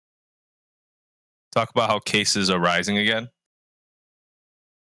talk about how cases are rising again?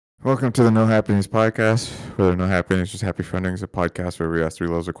 Welcome to the No Happiness Podcast, where No Happiness, just Happy Friendings, a podcast where we ask three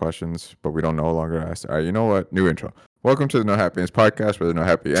loads of questions, but we don't no longer ask. All right, you know what? New intro. Welcome to the No Happiness Podcast, where there are no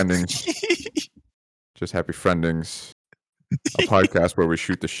happy endings, just happy friendings, a podcast where we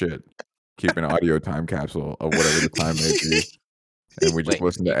shoot the shit, keep an audio time capsule of whatever the time may be, and we just Wait,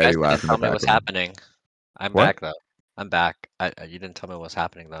 listen you to guys Eddie laugh didn't in tell the me what's background. happening. I'm What? back though. I'm back. You didn't tell me what's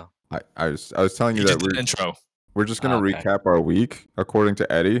happening though. I was telling you You that just did an intro. we're just gonna Okay. recap our week according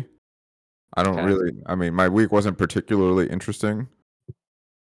to Eddie. I don't Okay. really. I mean, my week wasn't particularly interesting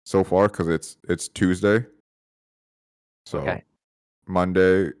so far because it's Tuesday. So Okay.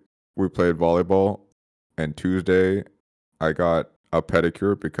 Monday we played volleyball, and Tuesday I got a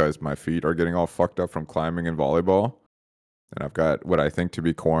pedicure because my feet are getting all fucked up from climbing and volleyball, and I've got what I think to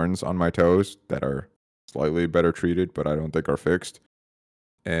be corns on my toes that are slightly better treated, but I don't think are fixed.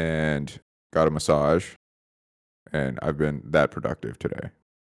 And got a massage, and I've been that productive today,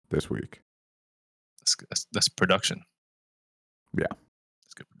 this week. That's production. Yeah.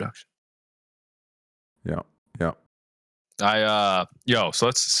 That's good production. Yeah.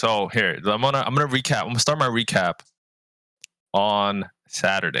 So here I'm gonna recap. I'm gonna start my recap on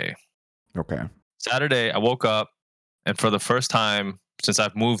Saturday. Okay. Saturday, I woke up, and for the first time since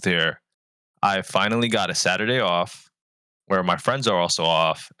I've moved here, I finally got a Saturday off where my friends are also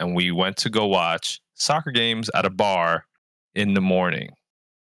off, and we went to go watch soccer games at a bar in the morning.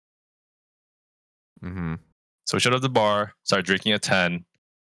 Mm-hmm. So we showed up at the bar, started drinking at 10,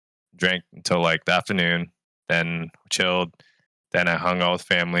 drank until like the afternoon, then chilled, then I hung out with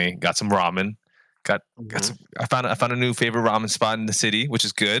family, got some ramen, got some, I found a new favorite ramen spot in the city, which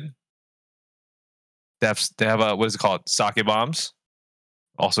is good. They have a, what is it called? Sake bombs.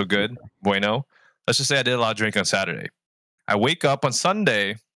 Also good. Bueno. Let's just say I did a lot of drinking on Saturday. I wake up on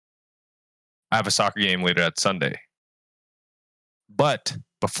Sunday. I have a soccer game later that Sunday. But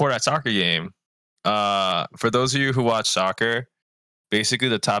before that soccer game, for those of you who watch soccer, basically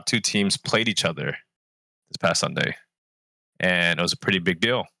the top two teams played each other this past Sunday. And it was a pretty big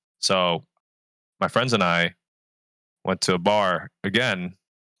deal. So my friends and I went to a bar again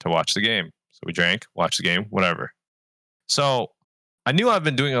to watch the game. So we drank, watched the game, whatever. So I knew I've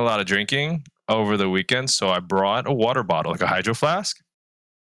been doing a lot of drinking over the weekend. So I brought a water bottle, like a hydro flask,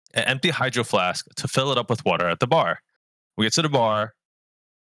 an empty hydro flask to fill it up with water at the bar. We get to the bar,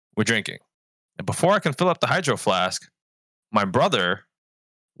 we're drinking. And before I can fill up the hydro flask, my brother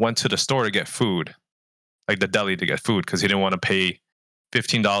went to the store to get food, like the deli to get food, because he didn't want to pay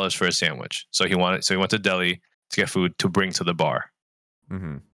 $15 for a sandwich. So he went to deli to get food to bring to the bar.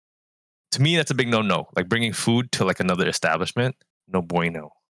 Mm-hmm. To me, that's a big no-no. Like bringing food to like another establishment, no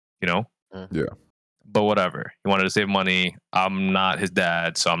bueno, you know? Yeah. But whatever. He wanted to save money. I'm not his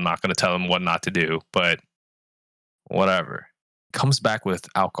dad, so I'm not going to tell him what not to do, but whatever. Comes back with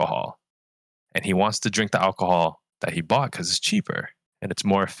alcohol, and he wants to drink the alcohol that he bought because it's cheaper and it's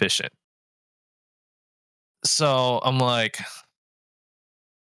more efficient. So I'm like,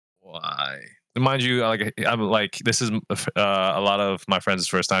 why? Mind you, I'm like, this is a lot of my friends'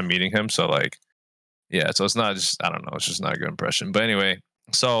 first time meeting him, so like, yeah. So it's not just, I don't know, it's just not a good impression. But anyway,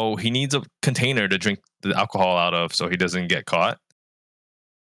 so he needs a container to drink the alcohol out of, so he doesn't get caught,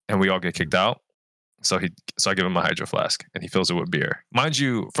 and we all get kicked out. So I give him a hydro flask, and he fills it with beer. Mind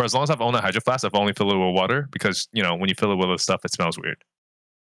you, for as long as I've owned a hydro flask, I've only filled it with water because when you fill it with other stuff, it smells weird.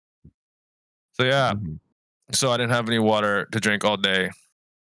 So yeah, Mm-hmm. so I didn't have any water to drink all day.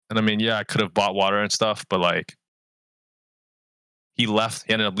 And I mean, yeah, I could have bought water and stuff, but like he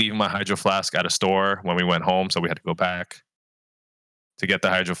ended up leaving my hydro flask at a store when we went home. So we had to go back to get the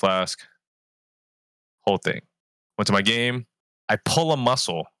hydro flask. Whole thing. Went to my game. I pull a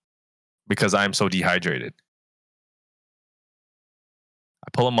muscle because I'm so dehydrated. I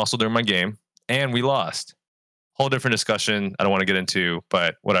pull a muscle during my game and we lost. Whole different discussion I don't want to get into,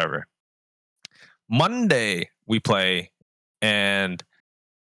 but whatever. Monday we play, and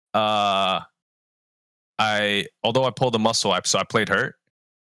although I pulled a muscle, so I played hurt,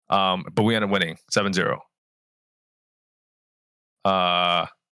 but we ended up winning 7-0.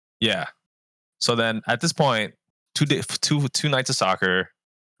 Yeah. So then at this point, two nights of soccer,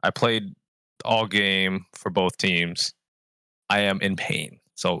 I played all game for both teams. I am in pain.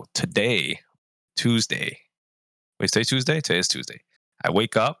 So today, Tuesday. Wait, today's Tuesday? Today is Tuesday. I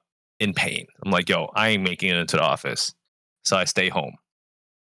wake up in pain. I'm like, yo, I ain't making it into the office. So I stay home.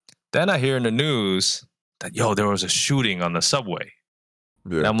 Then I hear in the news that, yo, there was a shooting on the subway.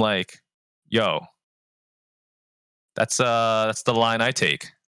 Yeah. And I'm like, yo, that's the line I take.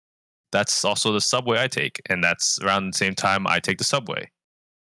 That's also the subway I take. And that's around the same time I take the subway.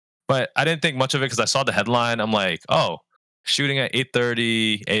 But I didn't think much of it because I saw the headline. I'm like, oh, shooting at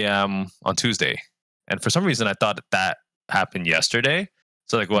 8:30 a.m. on Tuesday, and for some reason I thought that happened yesterday.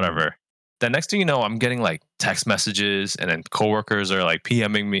 So like whatever. The next thing you know, I'm getting like text messages, and then coworkers are like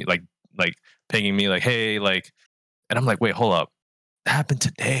PMing me, like pinging me, like, hey, like, and I'm like, wait, hold up, that happened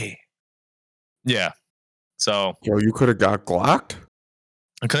today. Yeah. So Yo, you could have got glocked.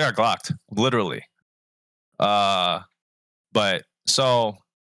 I could have got glocked, literally. But so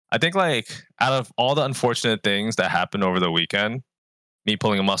I think like out of all the unfortunate things that happened over the weekend, me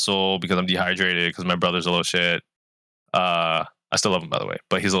pulling a muscle because I'm dehydrated because my brother's a little shit. I still love him by the way,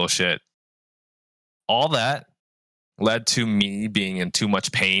 but he's a little shit. All that led to me being in too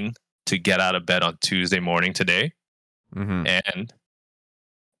much pain to get out of bed on Tuesday morning today, Mm-hmm. and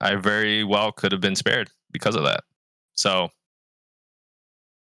I very well could have been spared because of that. So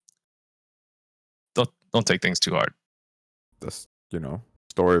don't take things too hard. That's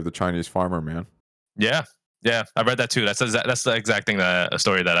story of the Chinese farmer, man. Yeah, yeah, I read that too. That's the exact thing that a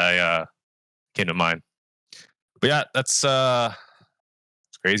story that I came to mind. But yeah, that's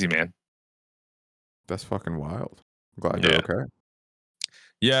it's crazy, man. That's fucking wild. I'm glad Yeah. you're okay.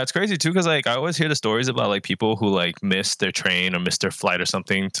 Yeah, it's crazy too because like I always hear the stories about like people who like missed their train or missed their flight or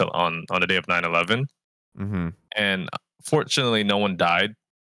something till on the day of 9/11, Mm-hmm. and fortunately no one died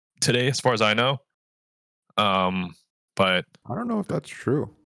today as far as I know. But I don't know if that's true.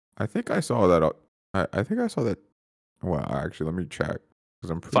 I think I saw that. I think I saw that. Well, actually, let me check because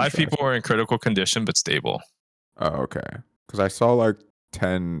I'm pretty 5 sure. I people saw- were in critical condition but stable. Oh, okay. Because I saw like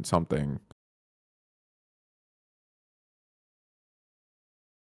 10 something.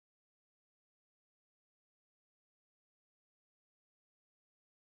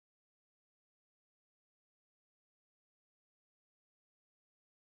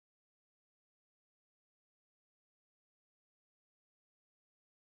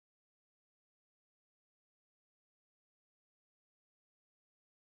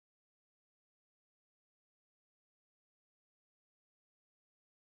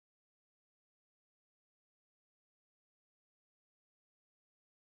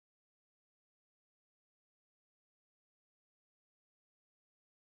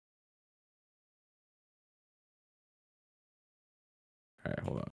 Hey,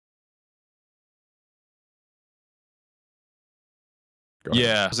 hold on. Go ahead.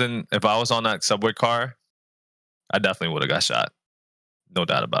 Yeah, if I was on that subway car, I definitely would have got shot. No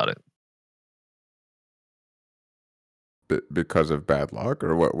doubt about it. Because of bad luck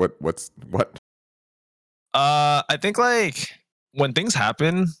or what? I think like when things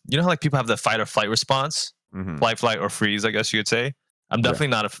happen, you know how like people have the fight or flight response, Mm-hmm. flight or freeze, I guess you could say. I'm Yeah. definitely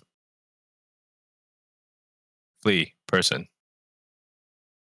not a flee person.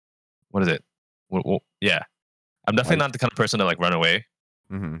 What is it? Yeah, I'm definitely Like, not the kind of person to like run away.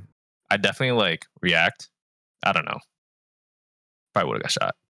 mm-hmm. I definitely like react. I don't know. Probably would have got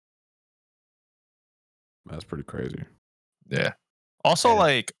shot. That's pretty crazy. Yeah. Also, Yeah.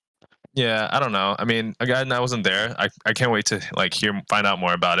 like, yeah, I don't know. I mean, again, I wasn't there. I can't wait to like find out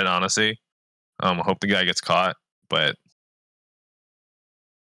more about it. Honestly, I hope the guy gets caught. But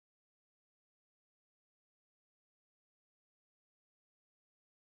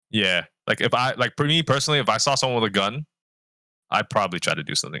yeah, like if I like for me personally, if I saw someone with a gun, I'd probably try to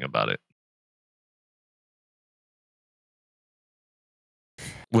do something about it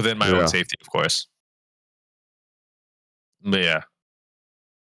within my own Yeah. safety, of course. But yeah,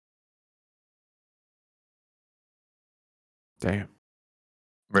 Damn.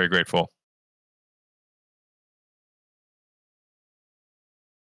 very grateful.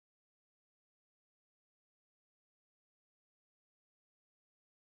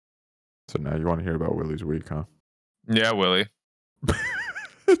 So now you want to hear about Willie's week, huh? Yeah, Willie.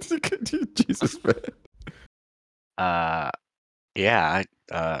 Jesus, man. Yeah,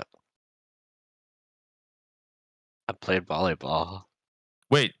 I played volleyball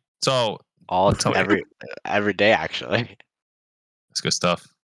Wait, so all tell me, every day actually. that's good stuff.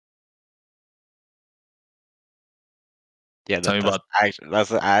 Yeah, Tell me that's about.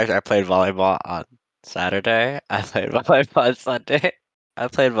 actually I played volleyball on Saturday. I played volleyball on Sunday. I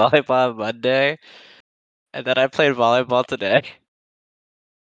played volleyball on Monday, and then I played volleyball today.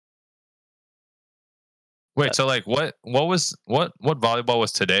 Wait, so like, what volleyball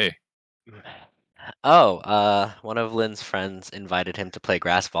was today? Oh, one of Lynn's friends invited him to play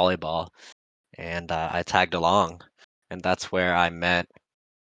grass volleyball, and I tagged along, and that's where I met.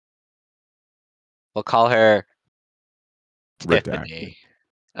 We'll call her Redacted. Tiffany.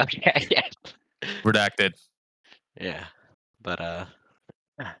 Okay, yeah, Redacted. yeah, but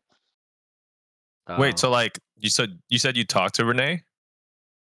Wait, um, so like you said you talked to Renee?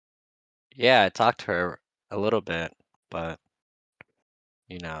 Yeah, I talked to her a little bit, but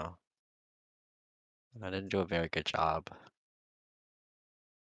you know, I didn't do a very good job.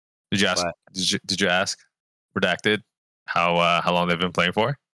 Did you ask? But Did you ask Redacted how long they've been playing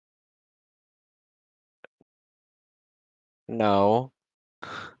for? no,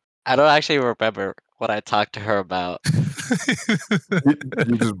 I don't actually remember what I talked to her about.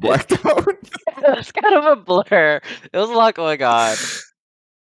 You just blacked out. It's kind of a blur. There was a lot going on.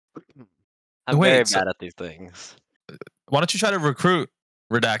 I'm very Wait, so bad at these things. why don't you try to recruit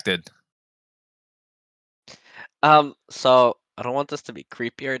Redacted? So I don't want this to be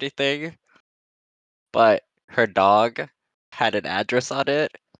creepy or anything, but her dog had an address on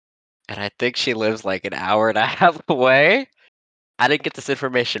it, and I think she lives like an hour and a half away. I didn't get this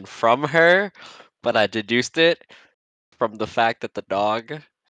information from her, but I deduced it from the fact that the dog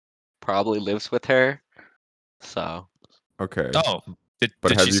probably lives with her. So Okay, Oh, but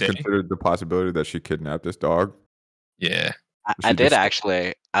did have she you say? considered the possibility that she kidnapped this dog? Yeah. I She did just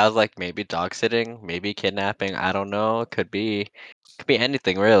actually. I was like, maybe dog sitting, maybe kidnapping. I don't know. Could be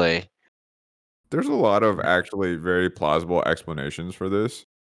anything really. there's a lot of actually very plausible explanations for this,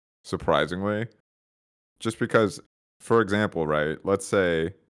 surprisingly. Just because, for example, right, let's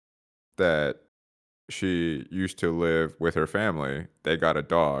say that she used to live with her family, they got a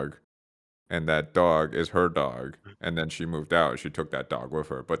dog, and that dog is her dog, and then she moved out, she took that dog with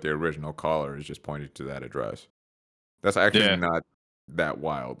her, but the original caller is just pointing to that address. That's actually Yeah. not that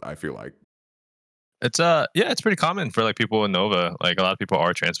wild, I feel like. It's yeah, it's pretty common for like people in Nova. Like a lot of people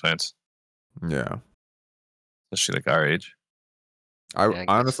are transplants, Yeah. especially like our age. I Yeah, I guess.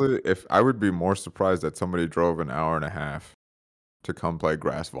 honestly, if I would be more surprised that somebody drove an hour and a half to come play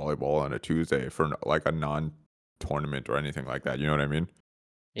grass volleyball on a Tuesday for like a non-tournament or anything like that. You know what I mean?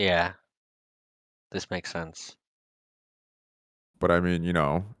 Yeah, this makes sense. But I mean,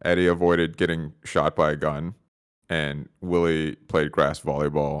 Eddie avoided getting shot by a gun, and Willie played grass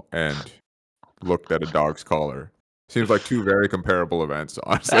volleyball and looked at a dog's collar. Seems like two very comparable events,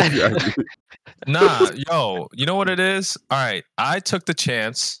 honestly. if you ask me. Nah, yo, you know what it is? All right, I took the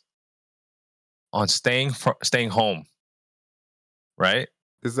chance on staying home. Right?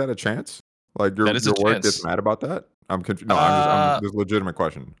 Is that a chance? Like That is a your work gets chance. mad about that? I'm confused. No, I'm Uh, this is a legitimate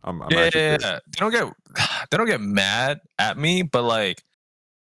question. I'm yeah, actually yeah, curious. yeah. They don't get mad at me, but like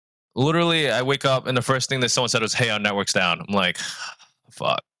literally, I wake up and the first thing that someone said was, "Hey, our network's down." I'm like,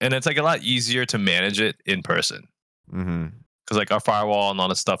 "Fuck," and it's like a lot easier to manage it in person Mm-hmm. because like our firewall and all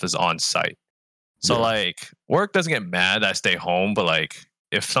this stuff is on site. So Yeah. like work doesn't get mad that I stay home, but like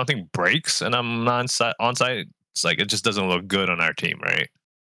if something breaks and I'm not on site, it's like it just doesn't look good on our team, right?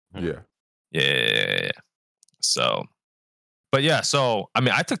 Mhm. Yeah. Yeah. So, but yeah, so I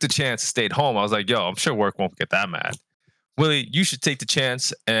mean, I took the chance, stayed home. I was like, yo, I'm sure work won't get that mad. Willie, you should take the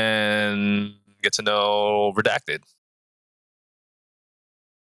chance and get to know Redacted.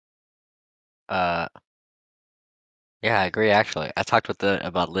 Uh, yeah, I agree actually. I talked with the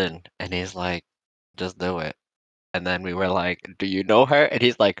about Lynn, and he's like, just do it. And then we were like, do you know her? And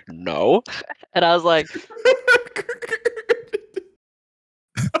he's like, no. And I was like,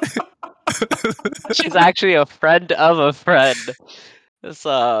 she's actually a friend of a friend.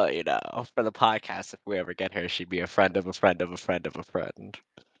 So, for the podcast, if we ever get her, she'd be a friend of a friend of a friend of a friend.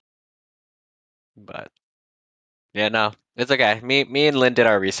 But yeah, no, it's okay. Me and Lynn did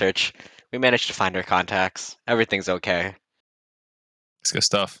our research. We managed to find her contacts. Everything's okay. It's good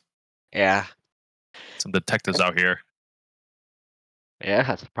stuff. Yeah. Some detectives out here.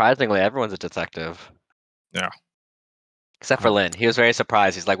 Yeah, surprisingly, everyone's a detective. Yeah. Except for Lynn. He was very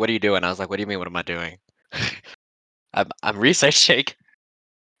surprised. He's like, what are you doing? I was like, what do you mean, what am I doing? I'm researching.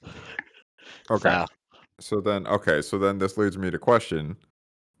 Okay. So So then this leads me to question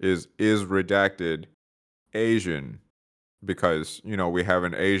is Redacted Asian? Because, we have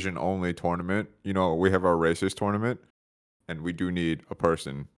an Asian only tournament. We have our racist tournament, and we do need a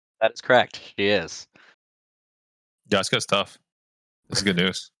person. that is correct. She is. Yeah, it's good stuff. This is good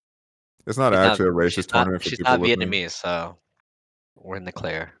news. It's not She's not actually a she's racist not tournament for she's people not listening. Vietnamese, so we're in the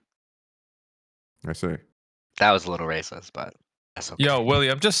clear. I see. That was a little racist, but that's okay. Yo, Willie,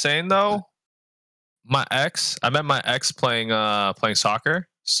 I'm just saying though, I met my ex playing soccer.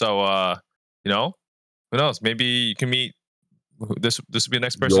 So who knows? Maybe you can meet this would be the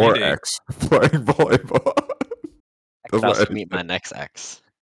next person you Your date. ex playing volleyball. I That's could what also Eddie meet said. my next ex.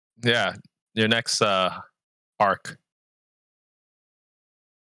 Yeah, your next arc.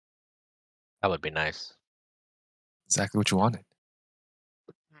 That would be nice. Exactly what you wanted.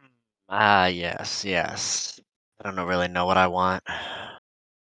 Ah, yes, yes. I don't really know what I want.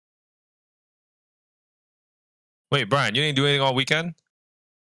 Wait, Brian, you didn't do anything all weekend?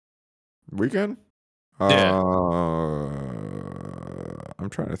 Weekend? Yeah. I'm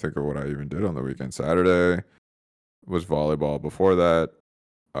trying to think of what I even did on the weekend. Saturday was volleyball. Before that,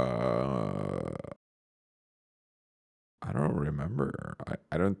 I don't remember.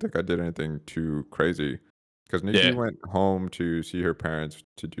 I don't think I did anything too crazy because Nikki Yeah. went home to see her parents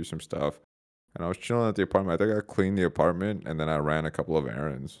to do some stuff, and I was chilling at the apartment. I think I cleaned the apartment and then I ran a couple of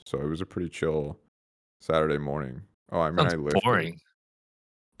errands. So it was a pretty chill Saturday morning. Oh, I mean, Sounds I lifted boring.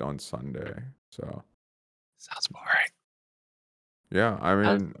 on Sunday. So Sounds boring. yeah, I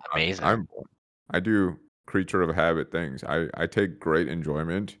That's mean, amazing. I do creature of habit things. I take great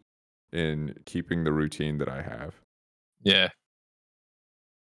enjoyment in keeping the routine that I have. Yeah.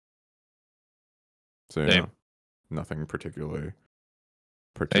 So Same. yeah, nothing Same. particularly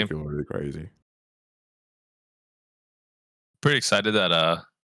crazy. Pretty excited that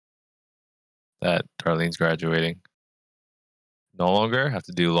Darlene's graduating. No longer have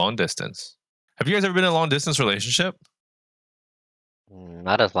to do long distance. Have you guys ever been in a long distance relationship?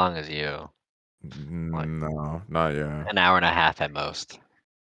 Not as long as you. Like No, not yet. an hour and a half at most.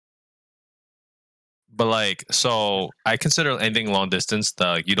 But like, so I consider anything long distance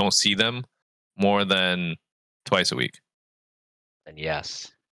that you don't see them more than twice a week. And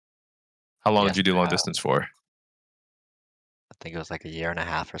yes, How long yes, did you do I long have. distance for? I think it was like a year and a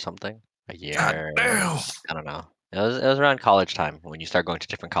half or something. A God year. damn. I don't know. It was around college time when you start going to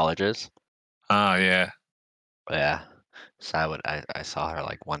different colleges. Ah, yeah. But yeah. So I saw her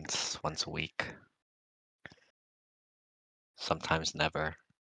like once a week. Sometimes never.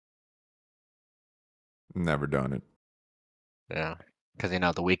 Never done it. Yeah.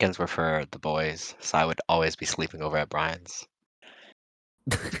 Because the weekends were for the boys, so I would always be sleeping over at Brian's.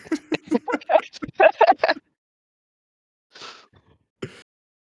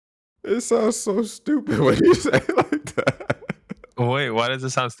 It sounds so stupid when you say it like that. Wait, why does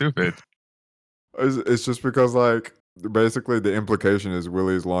it sound stupid? It's just because like basically the implication is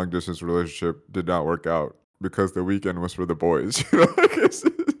Willie's long distance relationship did not work out because the weekend was for the boys. You know, like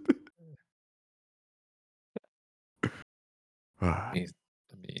I mean,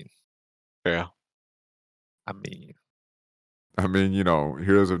 I mean, True. I mean. I mean, you know,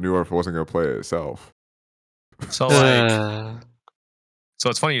 Heroes of New Earth wasn't gonna play itself. So like, so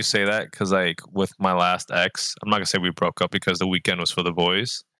it's funny you say that because like with my last ex, I'm not gonna say we broke up because the weekend was for the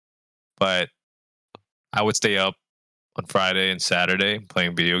boys, but I would stay up on Friday and Saturday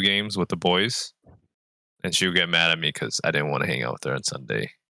playing video games with the boys, and she would get mad at me because I didn't want to hang out with her on Sunday.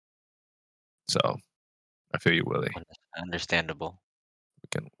 So I feel you, Willie. Understandable.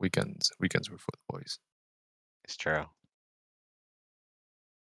 Weekends were for the boys. It's true.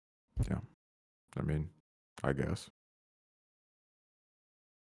 Yeah. I mean, I guess.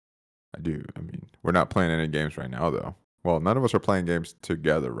 I do. I mean, we're not playing any games right now though. Well, none of us are playing games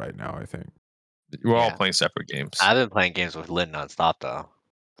together right now, I think. We're all Yeah. playing separate games. I've been playing games with Lynn nonstop though,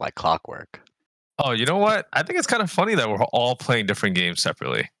 like clockwork. Oh, you know what? I think it's kind of funny that we're all playing different games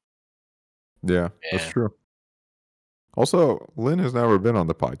separately. Yeah, that's Yeah, true. Also, Lynn has never been on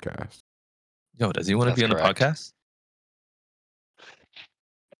the podcast. Yo, does he want to that's be on the correct. podcast?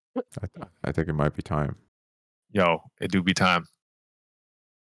 I think it might be time. Yo, it do be time.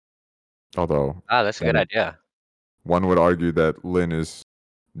 Although That's a good idea. one would argue that Lynn is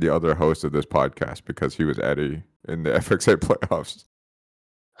the other host of this podcast because he was Eddie in the FXA playoffs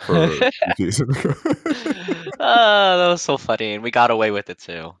for 2 seasons ago. That was so funny, and we got away with it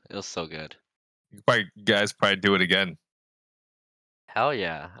too. It was so good. You guys probably do it again. Hell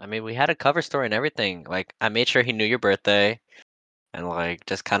yeah! I mean, we had a cover story and everything. Like, I made sure he knew your birthday, and like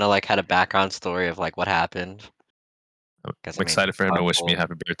just kind of like had a background story of like what happened. I'm 'Cause, I mean, excited for him to wish me Sparkle-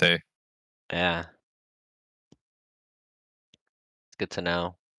 happy birthday. Yeah, it's good to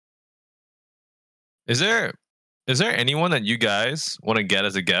know. Is there anyone that you guys want to get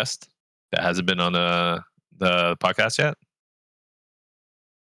as a guest that hasn't been on the podcast yet?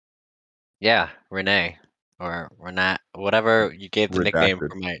 Yeah, Renee or Renat, whatever you gave the nickname Redacted.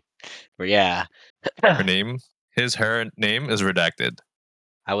 for my. Yeah, Her name is redacted.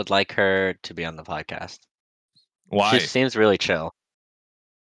 I would like her to be on the podcast. Why? She seems really chill.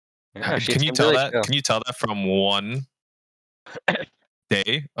 Yeah, she Can you seemed tell really that? chill. Can you tell that from one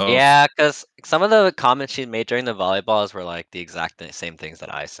day of? Yeah, because some of the comments she made during the volleyballs were like the exact same things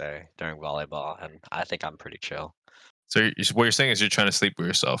that I say during volleyball, and I think I'm pretty chill. So what you're saying is you're trying to sleep with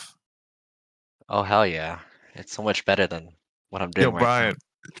yourself. Oh hell yeah! It's so much better than what I'm Yo, doing right now. Brian,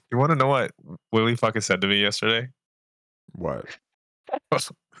 you want to know what Willie fucking said to me yesterday? What?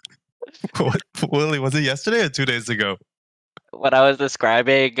 What, Willie, was it yesterday or 2 days ago? When I was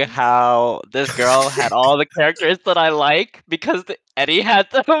describing how this girl had all the characters that I like because Eddie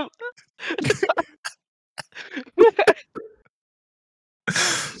had them,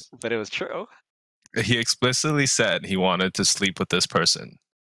 But it was true. He explicitly said he wanted to sleep with this person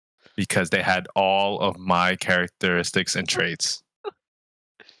because they had all of my characteristics and traits.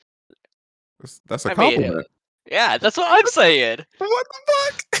 That's a I mean, compliment. yeah, that's what I'm saying. What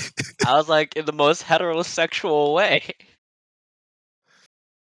the fuck? I was like, in the most heterosexual way.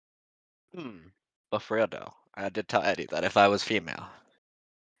 But for real though, I did tell Eddie that if I was female,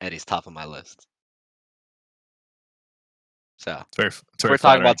 Eddie's top of my list. So It's if very we're talking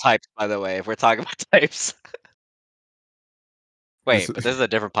flattering. about types, by the way, if we're talking about types. Wait, This- but this is a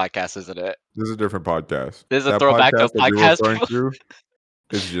different podcast, isn't it? This is a different podcast. This is a That throwback to podcast that you're podcast referring people- to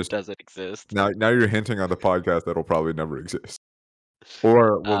is just doesn't exist. now you're hinting on the podcast that'll probably never exist,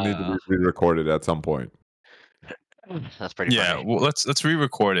 or will need to be re-recorded at some point. That's pretty Yeah, funny. well, let's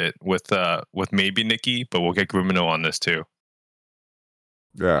re-record it with maybe Nikki, but we'll get Grimino on this too.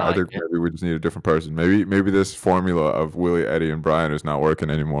 Yeah, I I like think it. maybe we just need a different person. Maybe this formula of Willie, Eddie, and Brian is not working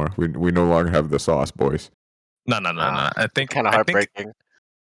anymore. We no longer have the sauce boys. No. I think Kind of heartbreaking.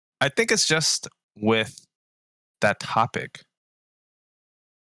 I think it's just with that topic.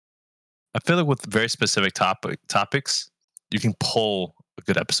 I feel like with very specific topics, you can pull a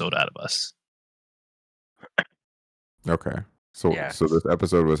good episode out of us. Okay, so Yeah. so this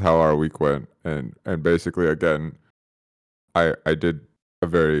episode was how our week went, and basically again, I did a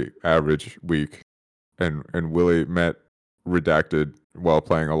very average week, and Willie met Redacted while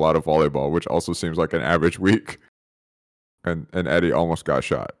playing a lot of volleyball, which also seems like an average week. And Eddie almost got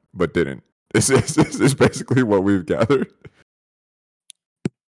shot, but didn't. This is basically what we've gathered.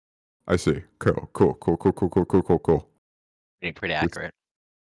 I see. Cool. Pretty accurate.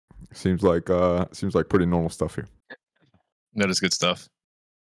 Seems like pretty normal stuff here. That is good stuff.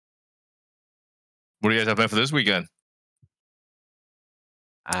 What do you guys have planned for this weekend?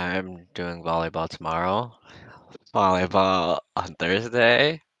 I'm doing volleyball tomorrow. Volleyball on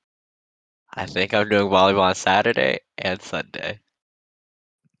Thursday. I think I'm doing volleyball on Saturday and Sunday.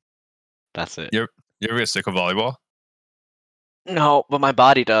 That's it. You ever get sick of volleyball? No, but my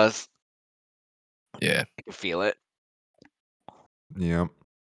body does. Yeah. I can feel it. Yeah.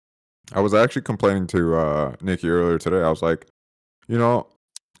 I was actually complaining to Nikki earlier today. I was like,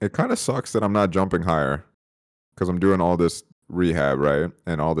 it kind of sucks that I'm not jumping higher because I'm doing all this rehab, right?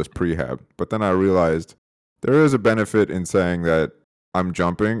 And all this prehab. But then I realized there is a benefit in saying that I'm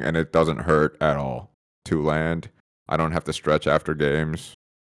jumping and it doesn't hurt at all to land. I don't have to stretch after games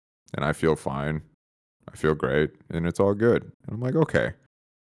and I feel fine. I feel great and it's all good. And I'm like, okay.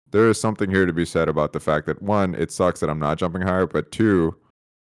 There is something here to be said about the fact that one, it sucks that I'm not jumping higher, but two,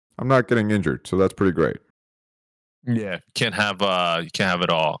 I'm not getting injured. So that's pretty great. Yeah. You can't have it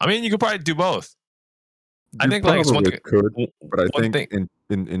all. I mean, you could probably do both. I You think like it's one probably thing. could, but I one think thing-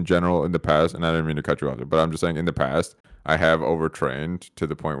 in general in the past, and I didn't mean to cut you off there, but I'm just saying in the past, I have overtrained to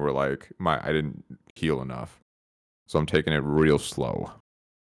the point where like I didn't heal enough, so I'm taking it real slow.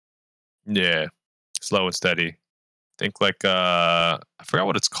 Yeah, slow and steady. Think like I forgot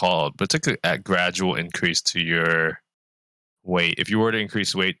what it's called, but it's like a gradual increase to your weight. If you were to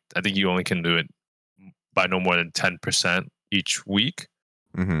increase weight, I think you only can do it by no more than 10% each week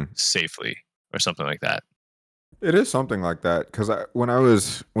Mm-hmm. safely, or something like that. It is something like that because when I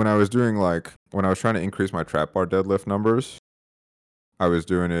was trying to increase my trap bar deadlift numbers, I was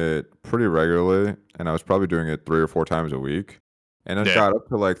doing it pretty regularly, and I was probably doing it 3 or 4 times a week, and it Yeah. got up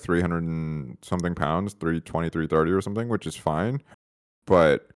to like 300 and something pounds, 320, 330 or something, which is fine.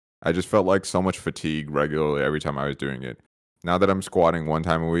 But I just felt like so much fatigue regularly every time I was doing it. Now that I'm squatting 1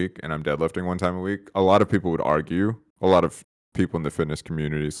 time a week and I'm deadlifting 1 time a week, a lot of people would argue, a lot of people in the fitness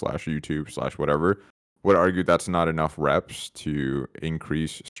community /YouTube /whatever would argue that's not enough reps to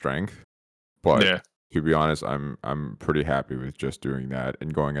increase strength. But Yeah, to be honest, I'm pretty happy with just doing that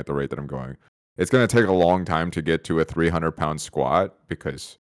and going at the rate that I'm going. It's going to take a long time to get to a 300-pound squat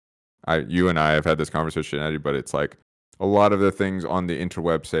because you and I have had this conversation, Eddie, but it's like a lot of the things on the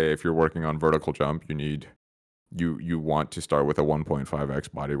interweb say if you're working on vertical jump, you want to start with a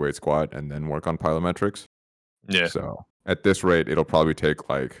 1.5x body weight squat and then work on plyometrics. yeah, So at this rate, it'll probably take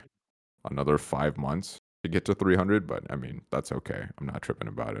like another 5 months to get to 300, but I mean, that's okay. I'm not tripping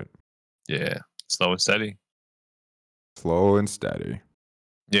about it. yeah. Slow and steady. Slow and steady.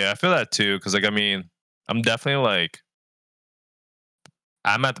 Yeah, I feel that too. Because like, I mean, I'm definitely like,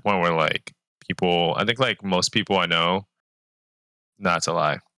 I'm at the point where like people, I think like most people I know, not to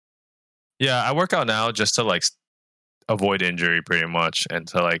lie. Yeah, I work out now just to like avoid injury pretty much and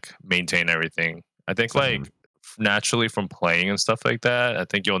to like maintain everything. I think Same. like naturally from playing and stuff like that, I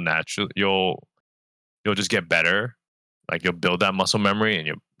think you'll just get better. Like you'll build that muscle memory and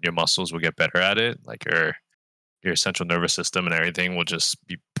your muscles will get better at it. Like your central nervous system and everything will just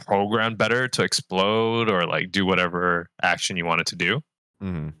be programmed better to explode or like do whatever action you want it to do.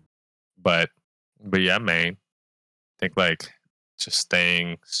 Mm-hmm. But yeah, man, I think like just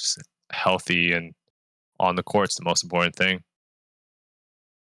staying healthy and on the court's the most important thing.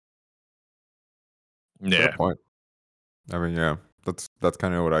 Fair Yeah. point. I mean, yeah, that's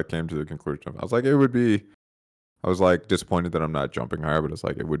kind of what I came to the conclusion of. I was like, it would be. I was like disappointed that I'm not jumping higher, but it's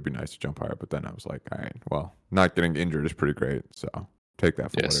like it would be nice to jump higher. But then I was like, all right, well, not getting injured is pretty great, so take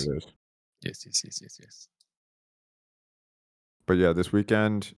that for Yes. what it is. Yes. But yeah, this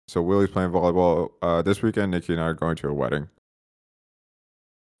weekend, so Willie's playing volleyball. This weekend, Nikki and I are going to a wedding,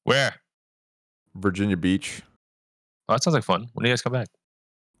 Where? Virginia Beach. Oh, that sounds like fun. When do you guys come back?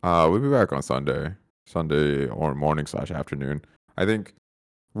 We'll be back on Sunday or morning/afternoon. I think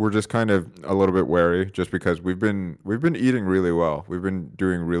we're just kind of a little bit wary, just because we've been eating really well. We've been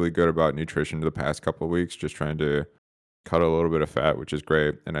doing really good about nutrition the past couple of weeks, just trying to cut a little bit of fat, which is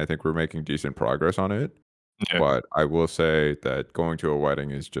great, and I think we're making decent progress on it. Yeah. But I will say that going to a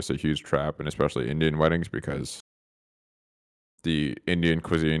wedding is just a huge trap, and especially Indian weddings, because the Indian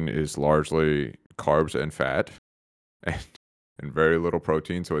cuisine is largely carbs and fat and very little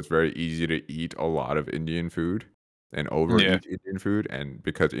protein. So it's very easy to eat a lot of Indian food and overeat Indian food. And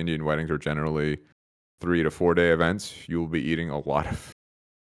because Indian weddings are generally 3 to 4 day events, you'll be eating a lot of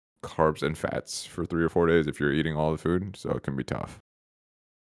carbs and fats for 3 or 4 days if you're eating all the food. So it can be tough.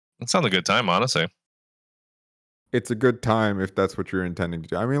 It sounds like a good time, honestly. It's a good time if that's what you're intending to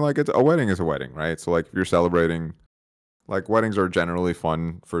do. I mean, like, it's a wedding is a wedding, right? So like if you're celebrating, like, weddings are generally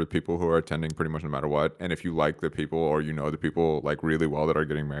fun for the people who are attending pretty much no matter what. And if you like the people or you know the people like really well that are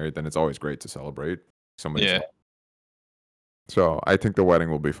getting married, then it's always great to celebrate somebody's Yeah. life. So I think the wedding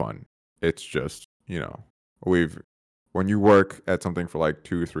will be fun. It's just, when you work at something for like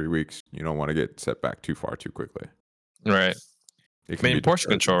 2 or 3 weeks, you don't want to get set back too far too quickly. Right. It I can mean, be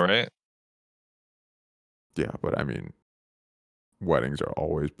portion discouraging. control, right? Yeah, but I mean, weddings are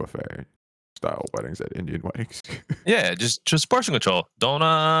always buffet style weddings at Indian weddings. Yeah, just portion control. Don't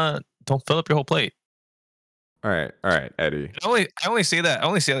fill up your whole plate. All right, Eddie. I only say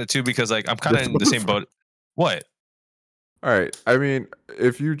that too because like I'm kind of in the same boat. What? All right. I mean,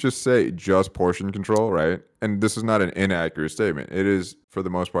 if you just say just portion control, right? And this is not an inaccurate statement. It is, for the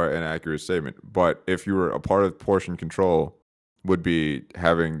most part, an accurate statement. But if you were a part of portion control, would be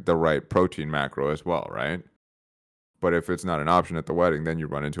having the right protein macro as well, right? But if it's not an option at the wedding, then you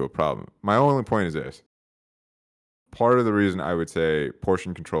run into a problem. My only point is this. Part of the reason I would say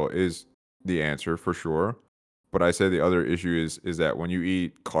portion control is the answer for sure. But I say the other issue is that when you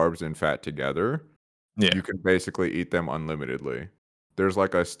eat carbs and fat together, Yeah. you can basically eat them unlimitedly. There's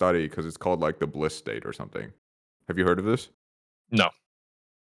like a study because it's called like the bliss state or something. Have you heard of this? No.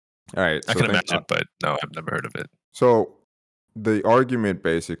 All right. I can imagine, but no, I've never heard of it. So the argument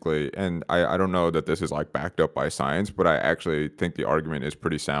basically, and I don't know that this is like backed up by science, but I actually think the argument is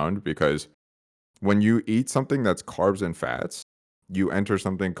pretty sound because when you eat something that's carbs and fats, you enter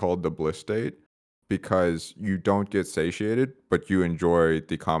something called the bliss state because you don't get satiated, but you enjoy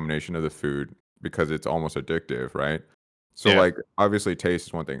the combination of the food because it's almost addictive, right? So like obviously taste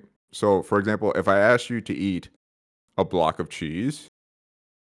is one thing. So for example, if I asked you to eat a block of cheese,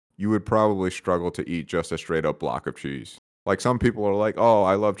 you would probably struggle to eat just a straight up block of cheese. Like some people are like, "Oh,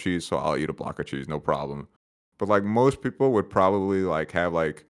 I love cheese, so I'll eat a block of cheese, no problem." But like most people would probably like have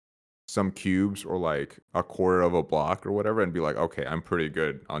like some cubes or like a quarter of a block or whatever and be like, "Okay, I'm pretty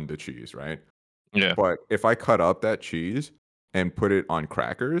good on the cheese," right? Yeah. But if I cut up that cheese and put it on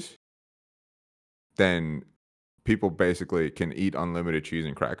crackers, then people basically can eat unlimited cheese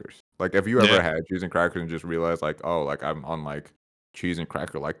and crackers. Like, have you ever had cheese and crackers and just realized like, oh, like I'm on like cheese and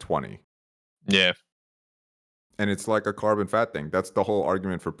cracker like 20? Yeah. And it's like a carb and fat thing. That's the whole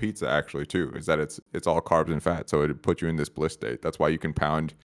argument for pizza actually too, is that it's all carbs and fat. So it puts you in this bliss state. That's why you can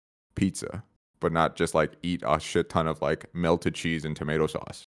pound pizza, but not just like eat a shit ton of like melted cheese and tomato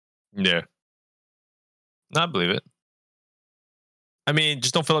sauce. Yeah. No, I believe it. I mean,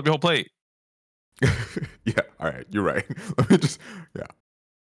 just don't fill up your whole plate. Yeah, all right, you're right. Let me just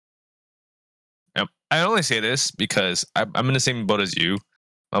I only say this because I'm in the same boat as you.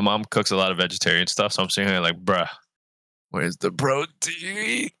 My mom cooks a lot of vegetarian stuff, so I'm sitting here like, bruh, where's the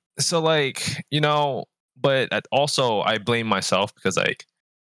protein? So like, but also I blame myself because like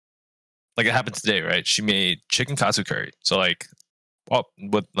it happened today, right? She made chicken katsu curry, so like,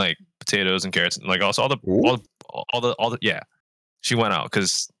 with like potatoes and carrots, and like also all the yeah. She went out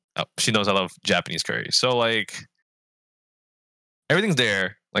because she knows I love Japanese curry, so like everything's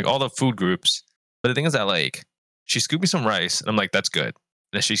there, like all the food groups. But the thing is that like she scooped me some rice, and I'm like, that's good.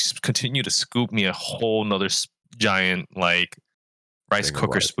 then she continued to scoop me a whole nother giant like rice Thing of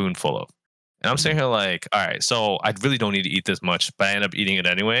cooker rice. spoonful of. And I'm sitting here like, all right, so I really don't need to eat this much, but I end up eating it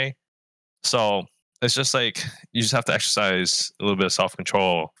anyway. So it's just like you just have to exercise a little bit of self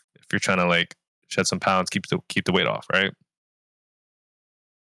control if you're trying to like shed some pounds, keep the weight off, right?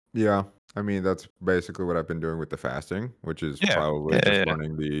 Yeah. I mean, that's basically what I've been doing with the fasting, which is Yeah, probably yeah, just yeah.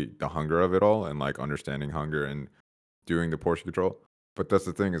 learning the hunger of it all and like understanding hunger and doing the portion control. But that's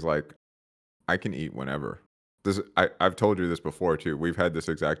the thing is like I can eat whenever. I've told you this before too. We've had this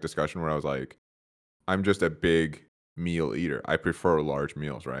exact discussion where I was like, I'm just a big meal eater. I prefer large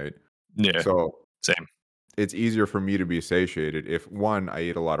meals, right? Yeah, So same. it's easier for me to be satiated if one, I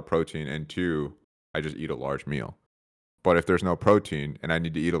eat a lot of protein, and two, I just eat a large meal. But if there's no protein and I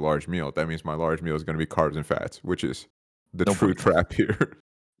need to eat a large meal, that means my large meal is going to be carbs and fats, which is the No true bueno. trap here.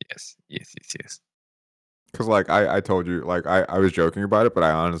 Yes, yes, yes, yes. Because like I told you, like I was joking about it, but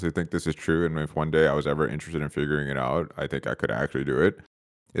I honestly think this is true. And if one day I was ever interested in figuring it out, I think I could actually do it.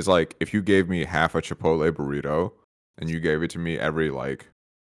 It's like if you gave me half a Chipotle burrito and you gave it to me every like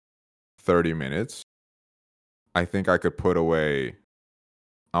 30 minutes, I think I could put away,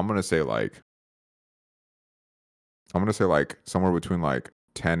 I'm gonna say like somewhere between like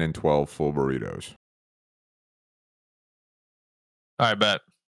 10 and 12 full burritos. All right, bet.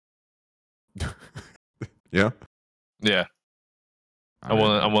 Yeah. Yeah, All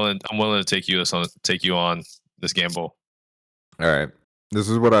right. I'm willing to take you on this gamble. All right. This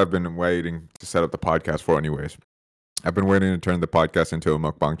is what I've been waiting to set up the podcast for, anyways. I've been waiting to turn the podcast into a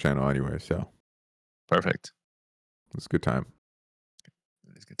mukbang channel, anyway. So Perfect. it's a good time.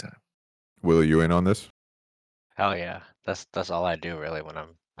 It's a good time. Will you in on this? Hell yeah. That's all I do really when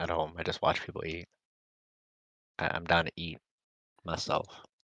I'm at home. I just watch people eat. I'm down to eat myself.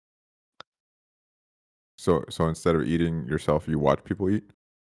 So instead of eating yourself, you watch people eat.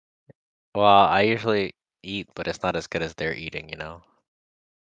 Well, I usually eat, but it's not as good as they're eating, you know?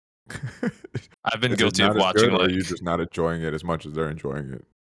 I've been Is it guilty of not as watching good, or are like you just not enjoying it as much as they're enjoying it?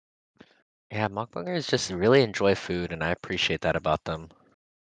 Yeah, mukbangers just really enjoy food, and I appreciate that about them.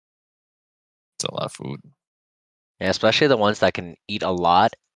 it's a lot of food. Yeah, especially the ones that can eat a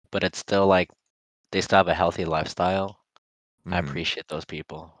lot, but it's still like they still have a healthy lifestyle. I Mhm. appreciate those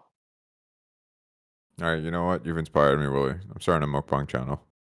people. All right, you know what? You've inspired me, Willie. I'm starting a mukbang channel.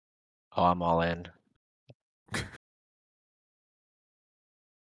 Oh, I'm all in.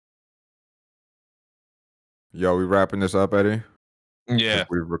 Yo, we wrapping this up, Eddie? Because Yeah,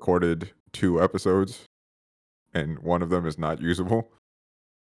 we've recorded 2 episodes, and one of them is not usable.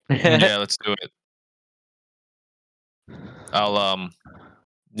 yeah. Let's do it. I'll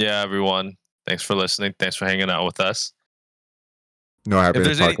Yeah, everyone. Thanks for listening. Thanks for hanging out with us. No, If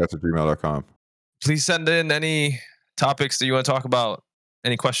there's any, happiness@gmail.com. please send in any topics that you want to talk about.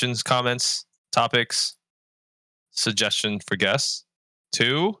 Any questions, comments, topics, suggestion for guests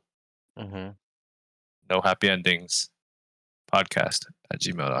to hmm no happy endings podcast at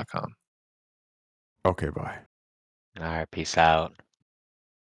gmail.com. Okay, bye. All right, peace out.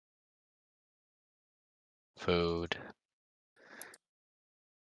 Food.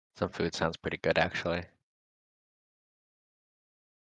 Some food sounds pretty good, actually.